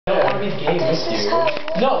be gay with you.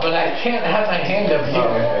 No, but I can't have my hand up here.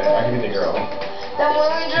 Oh, okay. I can be the girl.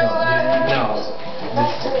 No.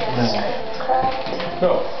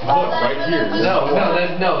 No, look, right here. No.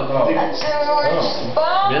 Oh.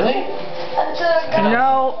 Really?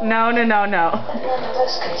 No.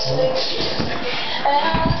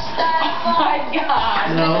 Oh my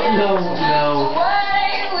god. No.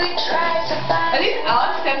 Are these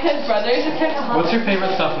Alex Santa's brothers? It's kind of hot. What's your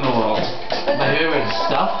favorite stuff in the world? My favorite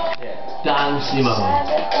stuff? Don Simone.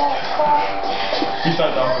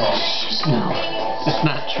 Besides alcohol. No, it's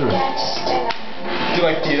not true. Do you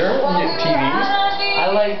like theater? TV?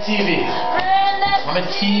 I like TV. I'm a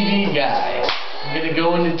TV guy. I'm gonna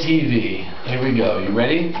go into TV. Here we go. You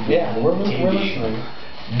ready? Yeah, we're TV. listening.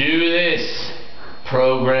 Do this.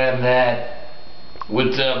 Program that.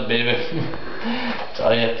 What's up, baby? That's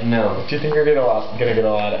all you have to know. Do you think you're gonna get a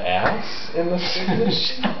lot of ass in this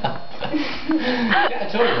business? Yeah,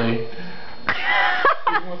 totally.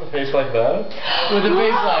 Even with a face like that? With a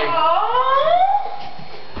face like.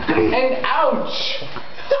 And ouch!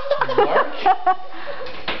 Mark?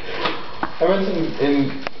 I meant in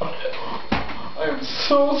I'm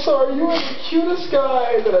so sorry, you are the cutest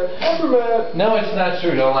guy that I've ever met. No, it's not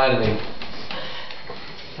true. Don't lie to me.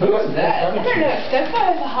 Who is that? I don't know. That guy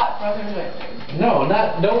has a hot brother right there. No,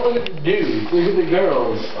 don't look at the dudes. Look at the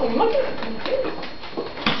girls. Oh, look at the dude.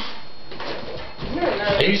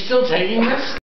 Are you still taking this?